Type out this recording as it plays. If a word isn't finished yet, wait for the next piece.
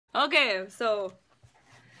Okay, so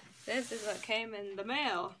this is what came in the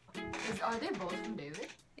mail. Are they both from David?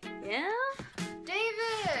 Yeah?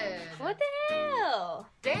 David! What the hell?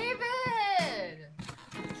 David!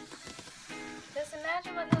 Just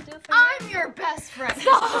imagine what he'll do for I'm your best friend!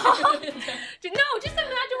 No, just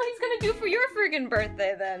imagine what he's gonna do for your friggin'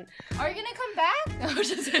 birthday then. Are you gonna come back? No,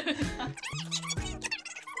 just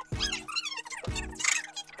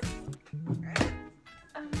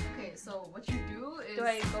Okay, so what you do is... Do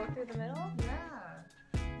I go through the middle? Yeah.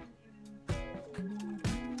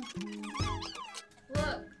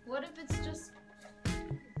 Look, what if it's just...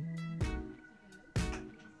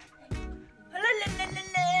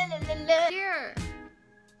 Here!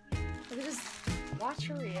 Just watch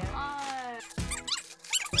her react.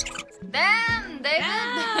 Damn, David!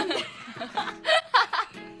 Damn.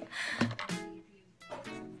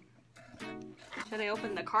 Should I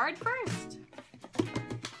open the card first?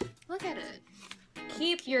 Look at it.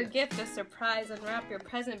 Keep your gift a surprise. Unwrap your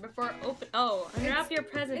present before open. Oh, unwrap your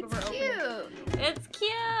present before opening. It's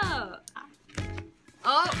cute.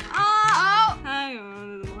 Oh! Oh! Hi,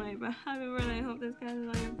 happy birthday. I hope this catches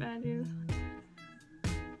all your bad news.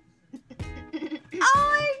 Oh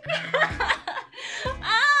my god!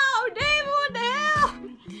 Ow, David, what the hell?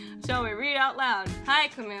 Shall we read out loud? Hi,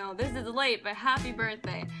 Camille. This is late, but happy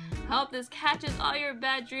birthday. I hope this catches all your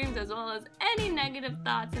bad dreams as well as any negative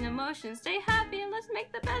thoughts and emotions. Stay happy and let's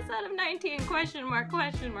make the best out of 19. Question mark,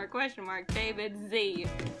 question mark, question mark. David Z.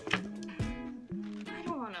 I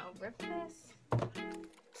don't want to rip this.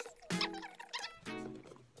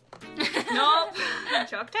 Nope.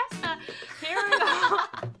 Choke test. Here we go.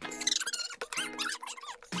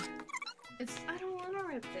 I don't want to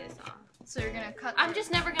rip this off. So you're gonna cut. I'm just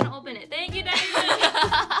never gonna open it. Thank you, David.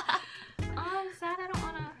 Oh, I'm sad. I don't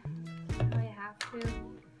want to. Do I have to? It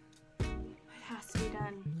has to be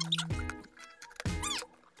done.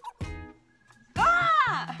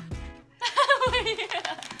 Ah!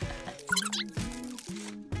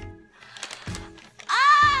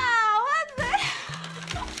 Ah! What the?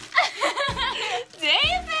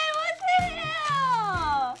 David, what the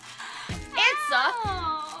hell? It's a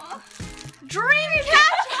dream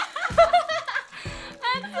catcher!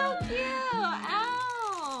 That's so cute!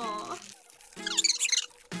 Ow!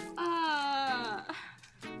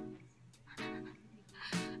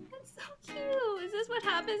 That's so cute! Is this what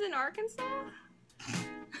happens in Arkansas?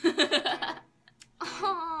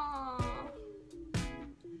 Oh.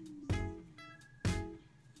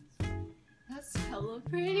 That's hella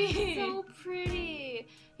pretty. So pretty.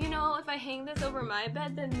 You know, if I hang this over my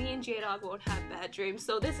bed, then me and J-Dog won't have bad dreams.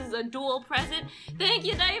 So this is a dual present. Thank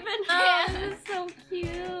you, David. Oh, this is so cute.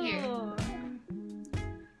 Here.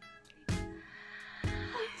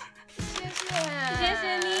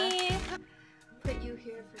 Disney. Put you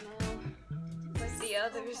here for now. With the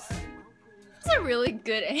others. This is a really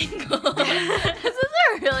good angle. This is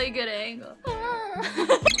a really good angle.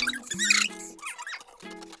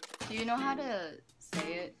 Do you know how to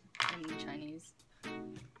say it in Chinese?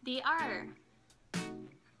 DR.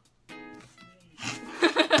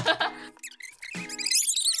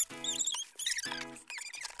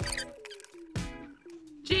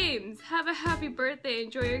 James, have a happy birthday.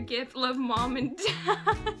 Enjoy your gift. Love, Mom and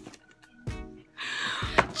Dad.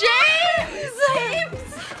 James!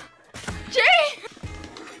 James!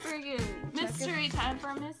 Friggin' mystery time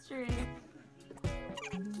for mystery.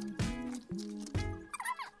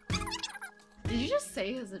 Did you just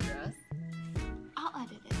say his address? I'll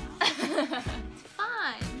edit it out. It's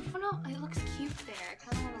fine. Oh no, it looks cute there. I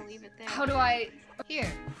kind of want to leave it there. How do I...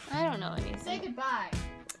 Here. I don't know anything. Say goodbye.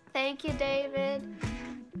 Thank you, David.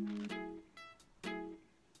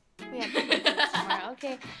 We have to do this tomorrow.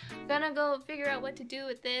 Okay, gonna go figure out what to do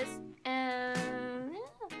with this. And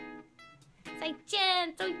yeah. 再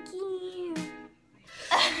见, so cute.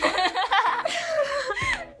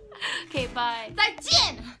 Okay, bye. 再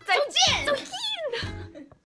见! 再见, so cute.